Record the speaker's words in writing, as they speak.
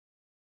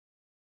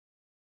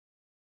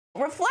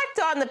reflect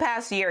on the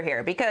past year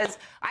here, because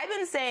I've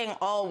been saying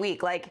all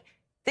week, like,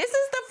 this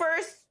is the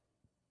first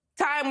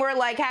time we're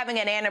like having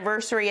an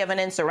anniversary of an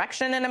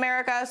insurrection in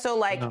America. So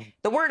like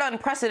the word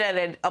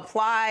unprecedented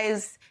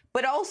applies,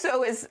 but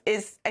also is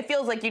it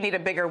feels like you need a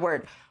bigger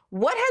word.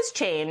 What has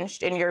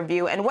changed in your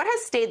view, and what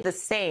has stayed the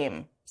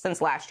same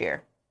since last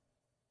year?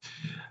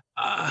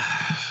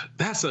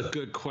 That's a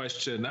good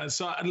question.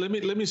 So let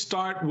me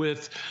start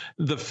with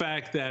the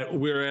fact that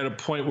we're at a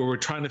point where we're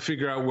trying to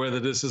figure out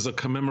whether this is a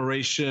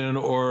commemoration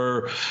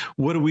or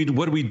what are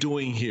we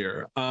doing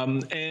here.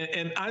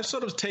 And I've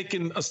sort of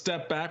taken a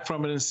step back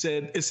from it and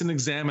said it's an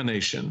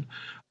examination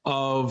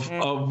of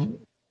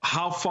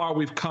how far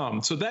we've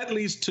come. So that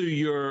leads to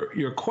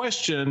your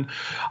question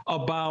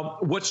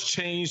about what's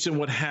changed and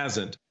what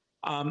hasn't.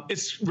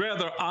 It's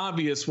rather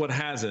obvious what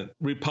hasn't.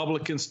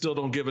 Republicans still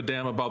don't give a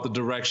damn about the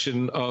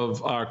direction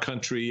of our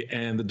country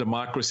and the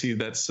democracy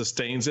that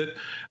sustains it.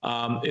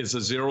 It's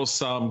a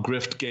zero-sum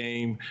grift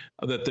game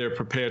that they're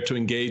prepared to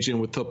engage in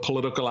with the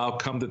political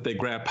outcome that they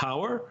grab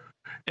power.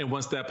 And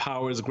once that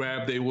power is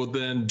grabbed, they will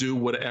then do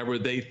whatever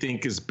they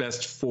think is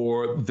best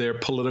for their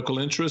political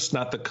interests,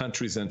 not the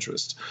country's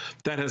interest.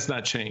 That has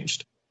not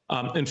changed.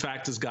 In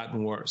fact, it's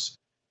gotten worse.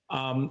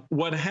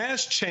 What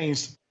has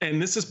changed,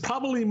 and this is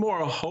probably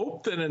more a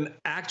hope than an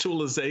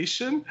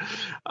actualization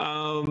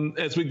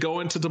as we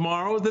go into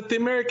tomorrow, that the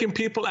American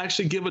people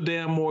actually give a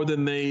damn more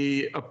than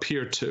they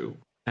appear to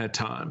at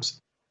times.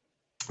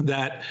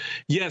 That,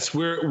 yes,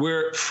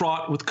 we're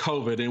fraught with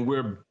COVID and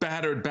we're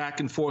battered back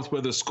and forth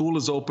whether school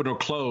is open or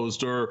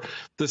closed, or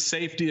the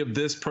safety of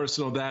this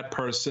person or that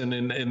person,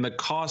 and the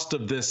cost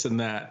of this and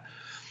that.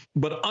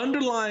 But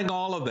underlying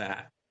all of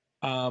that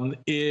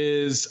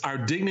is our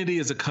dignity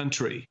as a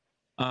country.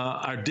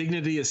 Our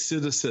dignity as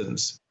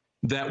citizens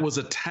that was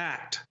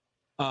attacked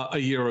a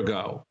year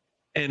ago,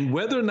 and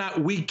whether or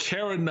not we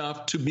care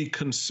enough to be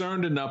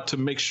concerned enough to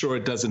make sure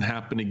it doesn't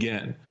happen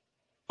again.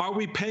 Are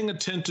we paying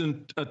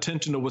attention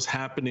to what's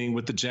happening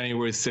with the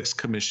January 6th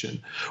Commission?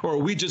 Or are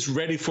we just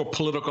ready for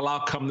political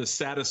outcome that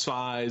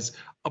satisfies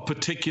a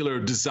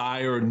particular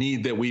desire or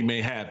need that we may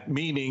have?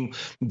 Meaning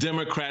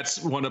Democrats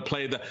want to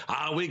play the,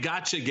 we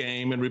got you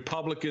game, and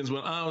Republicans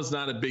went, it's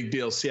not a big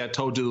deal. See, I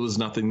told you there was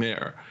nothing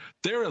there.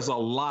 There is a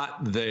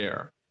lot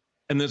there.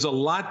 And there's a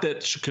lot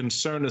that should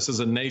concern us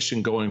as a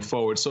nation going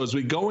forward. So as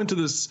we go into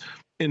this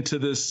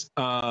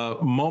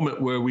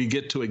moment where we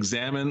get to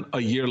examine a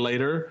year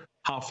later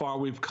how far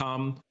we've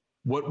come,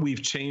 what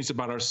we've changed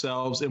about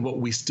ourselves, and what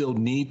we still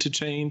need to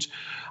change,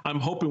 I'm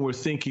hoping we're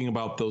thinking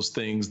about those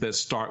things that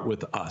start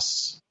with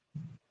us.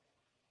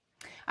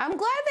 I'm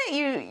glad that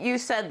you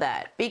said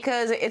that,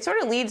 because it sort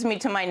of leads me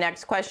to my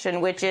next question,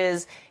 which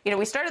is,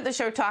 we started the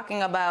show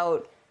talking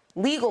about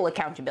legal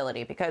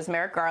accountability because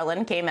Merrick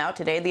Garland came out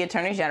today, the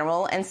Attorney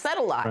General, and said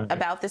a lot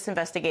about this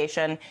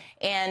investigation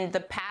and the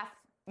path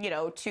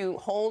to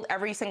hold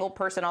every single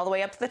person all the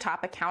way up to the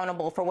top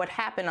accountable for what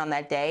happened on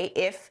that day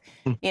if,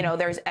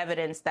 there's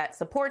evidence that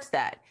supports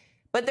that.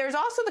 But there's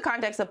also the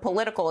context of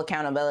political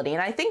accountability.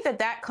 And I think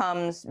that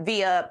comes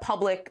via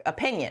public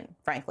opinion,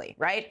 frankly,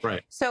 right?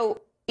 Right.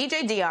 So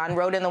E.J. Dionne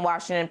wrote in the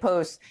Washington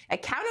Post,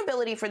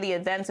 accountability for the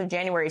events of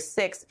January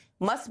 6th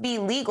must be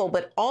legal,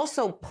 but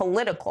also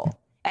political.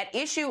 At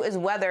issue is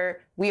whether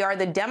we are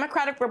the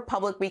democratic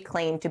republic we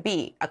claim to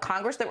be, a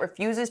Congress that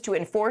refuses to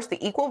enforce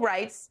the equal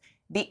rights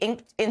the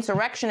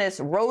insurrectionists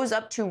rose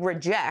up to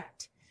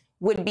reject,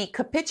 would be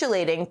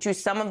capitulating to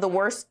some of the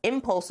worst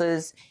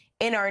impulses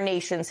in our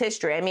nation's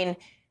history. I mean,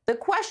 the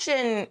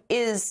question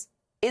is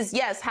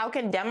yes, how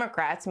can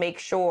Democrats make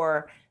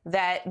sure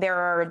that there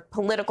are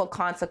political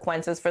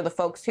consequences for the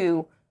folks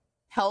who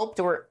helped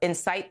or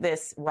incite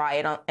this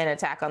riot and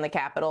attack on the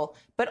Capitol,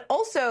 but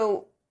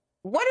also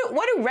what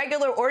do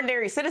regular,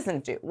 ordinary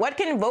citizens do? What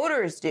can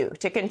voters do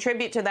to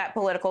contribute to that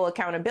political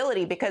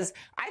accountability? Because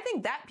I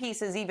think that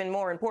piece is even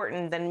more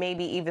important than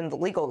maybe even the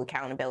legal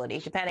accountability,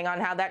 depending on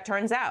how that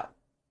turns out.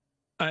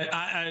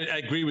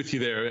 I agree with you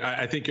there.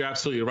 I think you're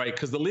absolutely right,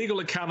 because the legal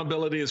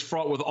accountability is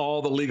fraught with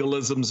all the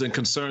legalisms and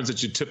concerns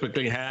that you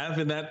typically have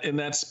in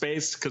that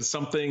space. Because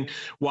something,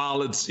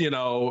 while it's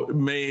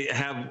may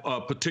have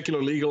a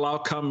particular legal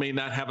outcome, may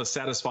not have a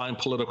satisfying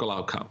political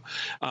outcome,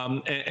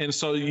 and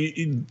so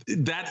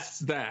that's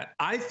that.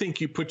 I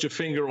think you put your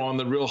finger on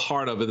the real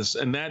heart of it,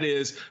 and that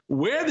is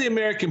where the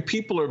American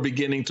people are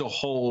beginning to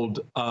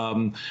hold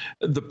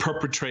the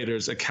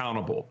perpetrators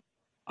accountable.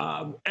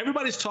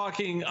 Everybody's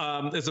talking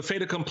as a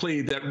fait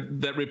accompli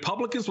that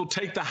Republicans will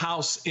take the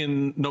House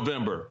in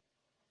November.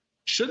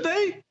 Should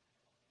they?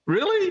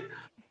 Really?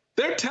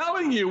 They're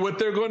telling you what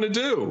they're going to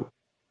do.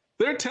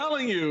 They're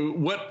telling you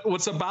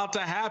what's about to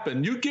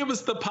happen. You give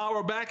us the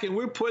power back, and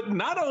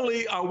not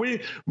only are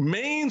we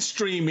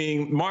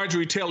mainstreaming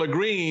Marjorie Taylor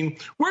Greene,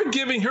 we're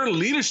giving her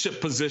leadership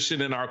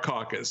position in our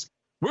caucus.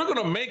 We're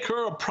going to make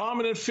her a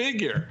prominent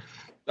figure.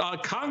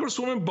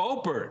 Congresswoman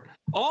Beaupert,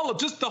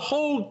 just the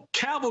whole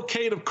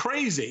cavalcade of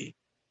crazy.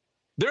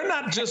 They're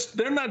not just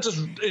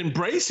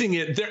embracing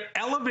it, they're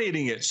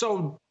elevating it.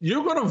 So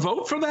you're going to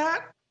vote for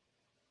that?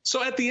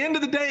 So at the end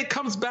of the day, it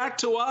comes back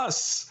to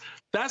us.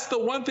 That's the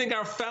one thing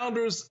our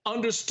founders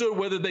understood,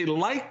 whether they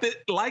liked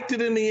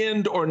it in the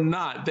end or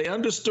not. They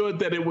understood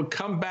that it would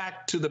come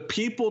back to the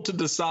people to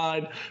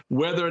decide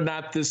whether or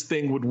not this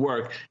thing would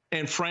work.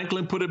 And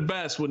Franklin put it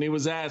best when he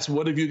was asked,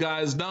 what have you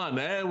guys done?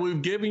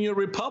 We've given you a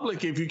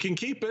republic if you can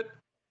keep it.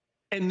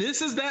 And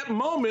this is that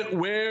moment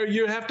where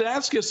you have to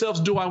ask yourselves,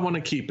 do I want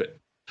to keep it?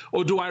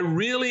 Or do I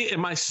really,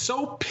 am I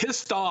so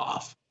pissed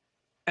off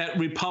at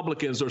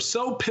Republicans or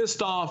so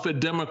pissed off at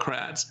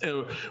Democrats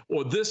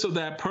or this or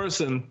that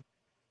person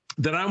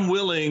that I'm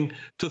willing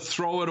to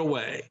throw it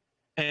away?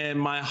 And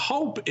my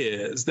hope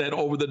is that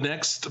over the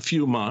next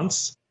few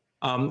months,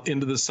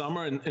 into the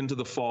summer and into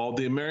the fall,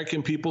 the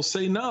American people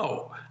say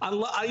no.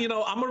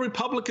 I'm a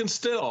Republican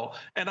still,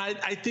 and I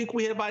think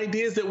we have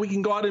ideas that we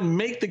can go out and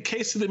make the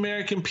case to the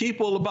American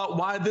people about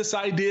why this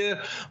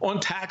idea on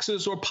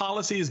taxes or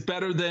policy is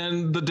better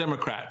than the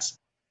Democrats.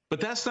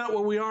 But that's not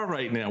where we are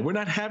right now. We're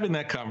not having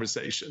that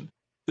conversation.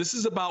 This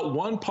is about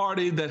one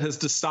party that has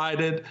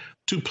decided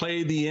to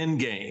play the end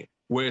game,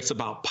 where it's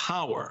about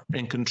power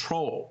and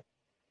control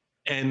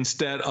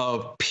instead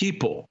of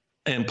people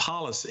and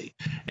policy.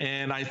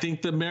 And I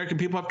think the American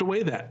people have to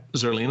weigh that,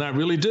 Zerlina. I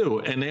really do.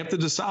 And they have to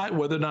decide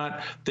whether or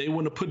not they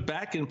want to put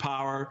back in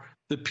power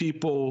the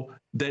people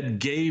that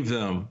gave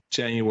them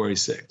January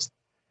 6th.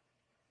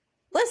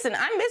 Listen,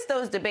 I miss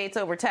those debates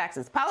over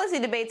taxes. Policy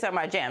debates are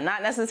my jam,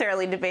 not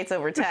necessarily debates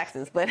over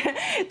taxes, but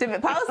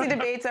policy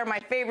debates are my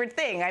favorite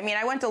thing. I mean,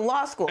 I went to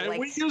law school. And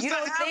like, you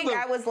don't think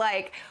I was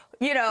like,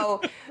 you know,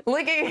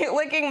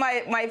 licking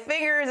my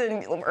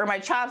fingers or my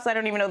chops, I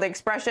don't even know the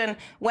expression,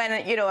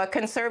 when, you know, a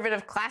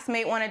conservative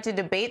classmate wanted to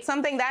debate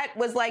something. That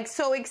was like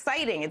so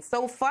exciting. It's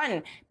so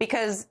fun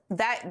because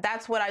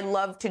that's what I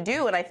love to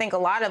do. And I think a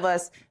lot of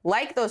us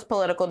like those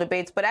political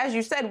debates. But as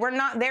you said, we're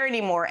not there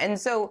anymore. And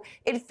so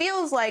it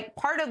feels like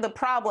part of the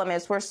problem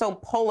is we're so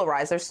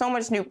polarized. There's so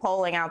much new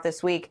polling out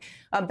this week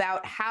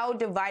about how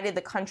divided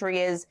the country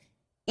is,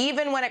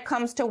 even when it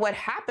comes to what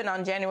happened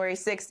on January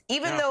 6th,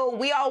 even though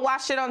we all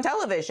watched it on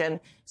television.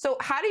 So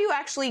how do you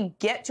actually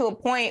get to a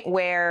point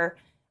where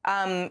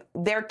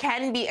there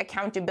can be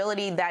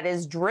accountability that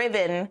is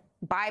driven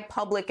by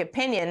public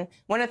opinion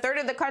when a third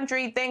of the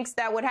country thinks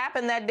that what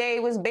happened that day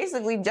was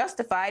basically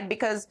justified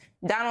because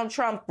Donald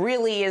Trump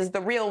really is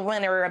the real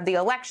winner of the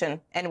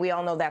election? And we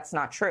all know that's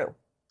not true.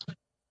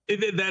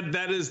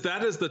 That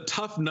is the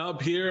tough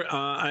nub here.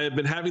 I have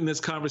been having this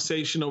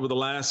conversation over the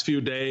last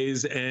few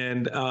days,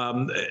 and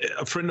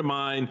a friend of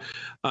mine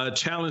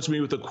challenged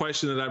me with a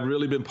question that I've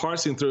really been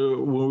parsing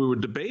through when we were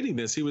debating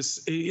this.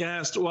 He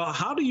asked, well,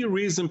 how do you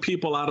reason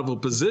people out of a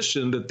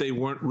position that they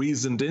weren't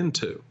reasoned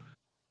into?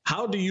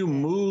 How do you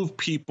move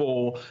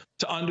people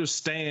to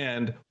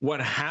understand what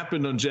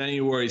happened on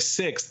January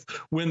 6th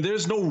when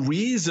there's no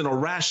reason or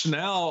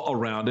rationale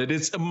around it?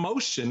 It's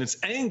emotion, it's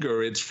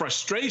anger, it's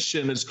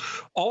frustration, it's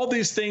all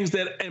these things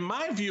that, in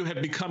my view,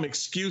 have become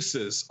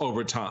excuses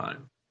over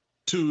time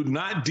to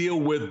not deal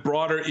with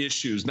broader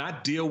issues,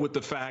 not deal with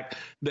the fact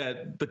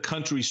that the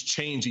country's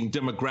changing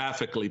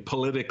demographically,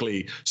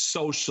 politically,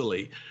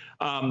 socially.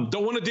 Don't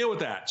want to deal with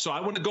that. So I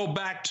want to go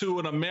back to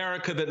an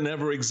America that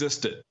never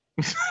existed.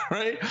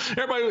 Right?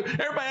 Everybody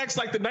acts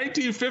like the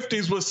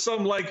 1950s was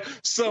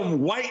some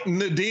white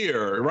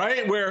nadir,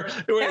 right? Where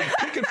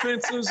picket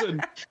fences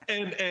and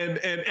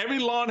every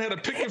lawn had a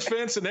picket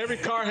fence and every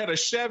car had a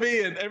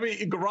Chevy and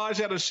every garage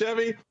had a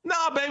Chevy.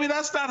 Nah, baby,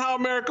 that's not how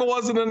America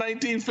was in the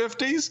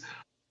 1950s.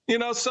 You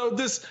know, so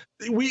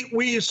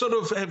we sort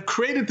of have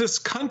created this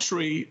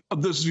country,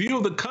 this view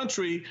of the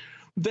country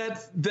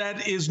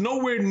that is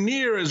nowhere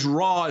near as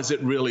raw as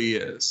it really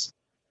is,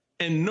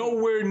 and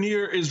nowhere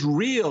near as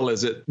real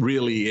as it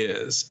really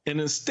is,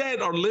 and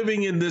instead are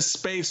living in this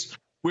space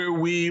where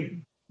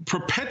we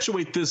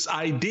perpetuate this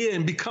idea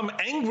and become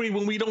angry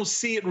when we don't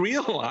see it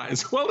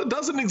realized. Well, it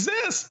doesn't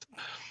exist.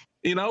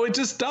 You know, it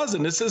just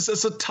doesn't. It's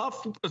a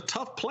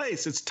tough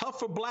place. It's tough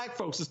for Black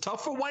folks. It's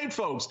tough for white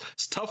folks.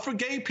 It's tough for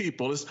gay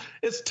people.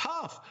 It's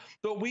tough.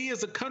 But we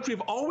as a country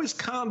have always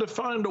kind of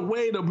found a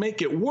way to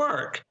make it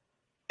work.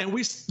 And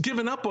we've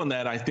given up on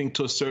that, I think,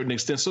 to a certain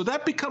extent. So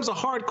that becomes a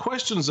hard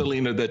question,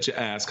 Zerlina, that you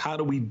ask. How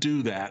do we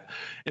do that?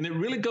 And it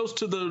really goes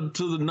to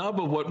the nub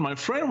of what my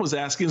friend was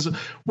asking. Is,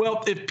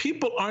 well, if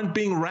people aren't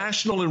being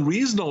rational and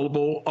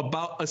reasonable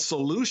about a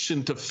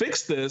solution to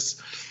fix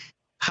this,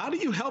 how do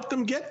you help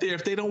them get there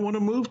if they don't want to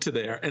move to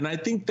there? And I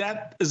think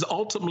that is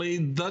ultimately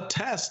the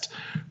test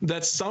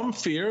that some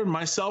fear,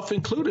 myself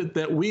included,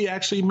 that we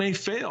actually may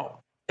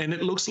fail. And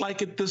it looks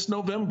like it this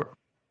November.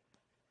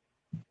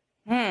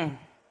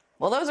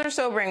 Well, those are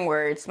sobering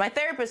words. My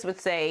therapist would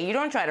say, you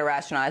don't try to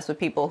rationalize with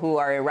people who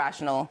are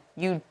irrational.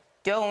 You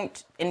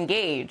don't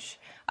engage.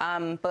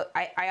 But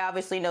I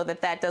obviously know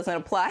that doesn't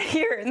apply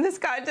here in this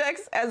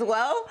context as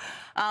well.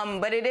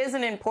 But it is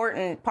an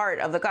important part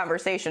of the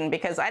conversation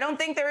because I don't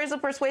think there is a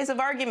persuasive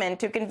argument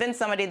to convince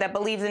somebody that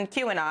believes in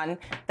QAnon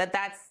that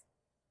that's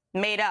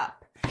made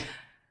up.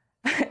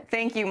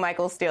 Thank you,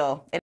 Michael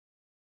Steele.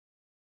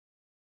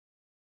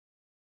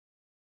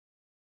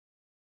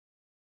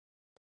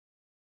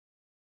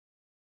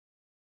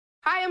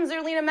 Hi, I'm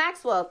Zerlina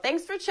Maxwell.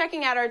 Thanks for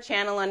checking out our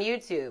channel on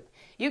YouTube.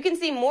 You can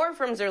see more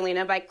from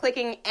Zerlina by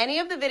clicking any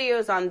of the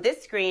videos on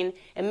this screen,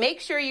 and make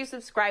sure you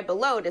subscribe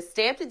below to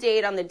stay up to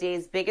date on the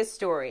day's biggest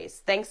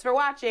stories. Thanks for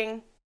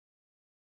watching.